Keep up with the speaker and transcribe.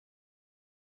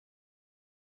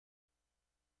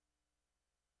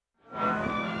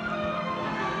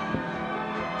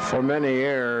For many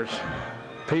years,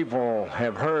 people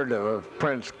have heard of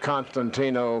Prince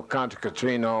Constantino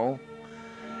Cantacuzino.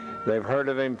 They've heard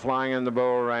of him flying in the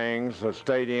bull rings, the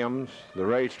stadiums, the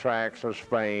racetracks of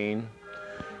Spain.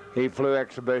 He flew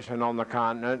exhibition on the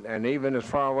continent, and even as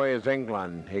far away as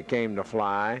England, he came to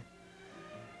fly.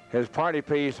 His party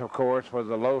piece, of course, was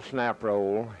the low snap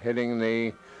roll, hitting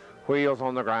the wheels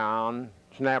on the ground,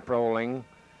 snap rolling,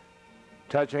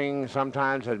 touching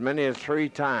sometimes as many as 3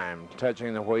 times,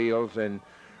 touching the wheels and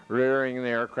rearing the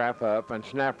aircraft up and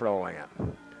snap rolling it.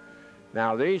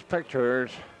 Now these pictures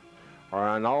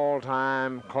are an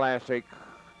all-time classic,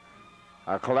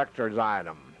 a collector's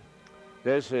item.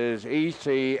 This is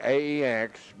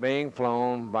EC-AEX being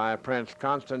flown by Prince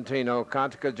Constantino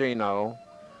Cantacuzino.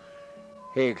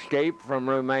 He escaped from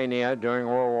Romania during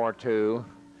World War II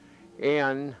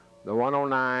in the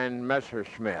 109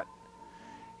 Messerschmitt.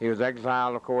 He was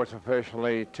exiled, of course,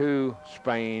 officially to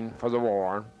Spain for the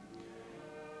war.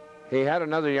 He had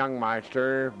another young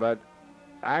Meister, but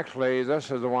actually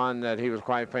this is the one that he was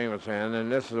quite famous in,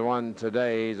 and this is the one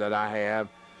today that I have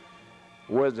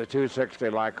with the 260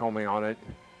 Lycoming on it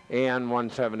and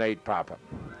 178 Papa.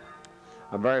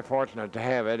 I'm very fortunate to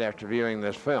have it after viewing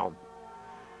this film.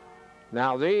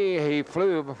 Now he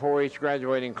flew before each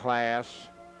graduating class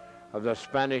of the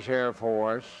Spanish Air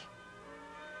Force.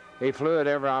 He flew at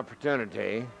every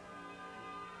opportunity.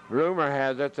 Rumor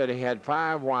has it that he had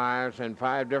 5 wives in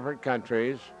 5 different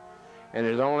countries, and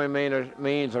his only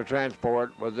means of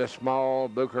transport was this small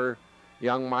Bucher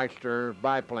Young Meister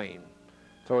biplane.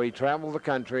 So he traveled the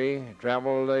country,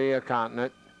 traveled the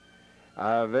continent,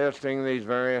 visiting these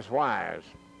various wives.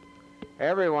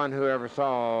 Everyone who ever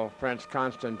saw Prince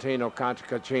Constantino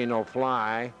Cantacuzino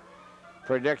fly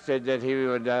predicted that he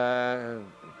would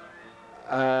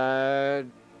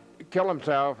kill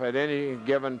himself at any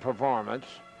given performance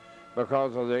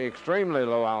because of the extremely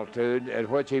low altitude at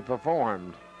which he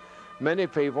performed. Many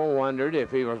people wondered if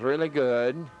he was really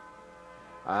good,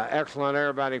 excellent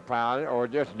aerobatic pilot, or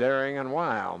just daring and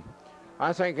wild.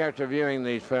 I think after viewing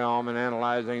these films and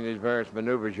analyzing these various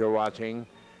maneuvers you're watching,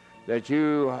 that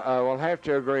you will have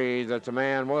to agree that the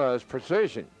man was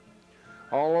precision.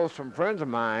 Although some friends of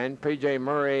mine, P.J.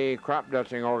 Murray Crop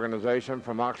Dusting Organization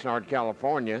from Oxnard,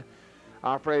 California,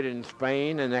 operated in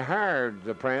Spain, and they hired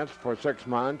the Prince for 6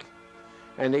 months,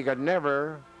 and he could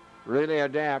never really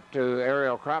adapt to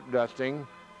aerial crop dusting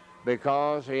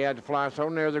because he had to fly so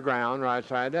near the ground right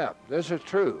side up. This is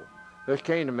true. This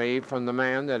came to me from the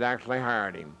man that actually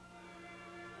hired him.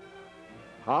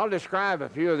 I'll describe a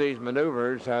few of these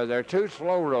maneuvers. There are 2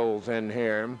 slow rolls in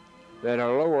here that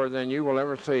are lower than you will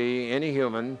ever see any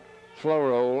human slow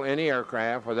roll any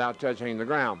aircraft without touching the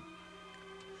ground.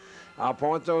 I'll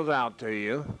point those out to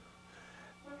you.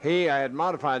 He had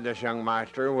modified this young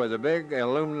Meister with a big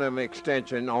aluminum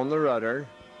extension on the rudder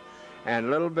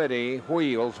and little bitty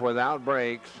wheels without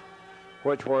brakes,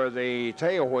 which were the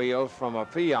tail wheels from a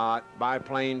Fiat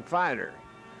biplane fighter.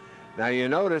 Now you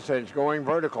notice that it's going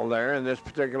vertical there in this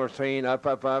particular scene, up,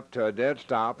 up, up to a dead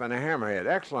stop and a hammerhead,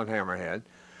 excellent hammerhead.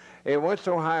 It went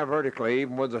so high vertically,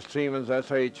 even with the Siemens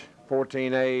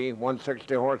SH-14A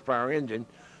 160 horsepower engine,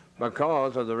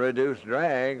 because of the reduced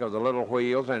drag of the little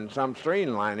wheels and some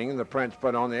streamlining the Prince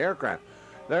put on the aircraft.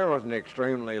 There was an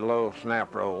extremely low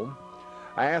snap roll.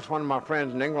 I asked one of my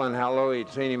friends in England how low he'd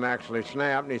seen him actually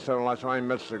snap, and he said, well, I saw him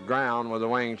miss the ground with the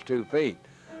wings 2 feet.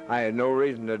 I had no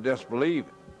reason to disbelieve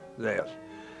this.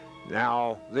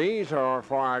 Now, these are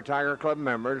for our Tiger Club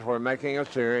members. We're making a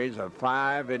series of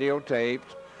 5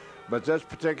 videotapes, but this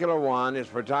particular one is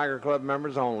for Tiger Club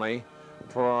members only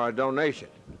for a donation.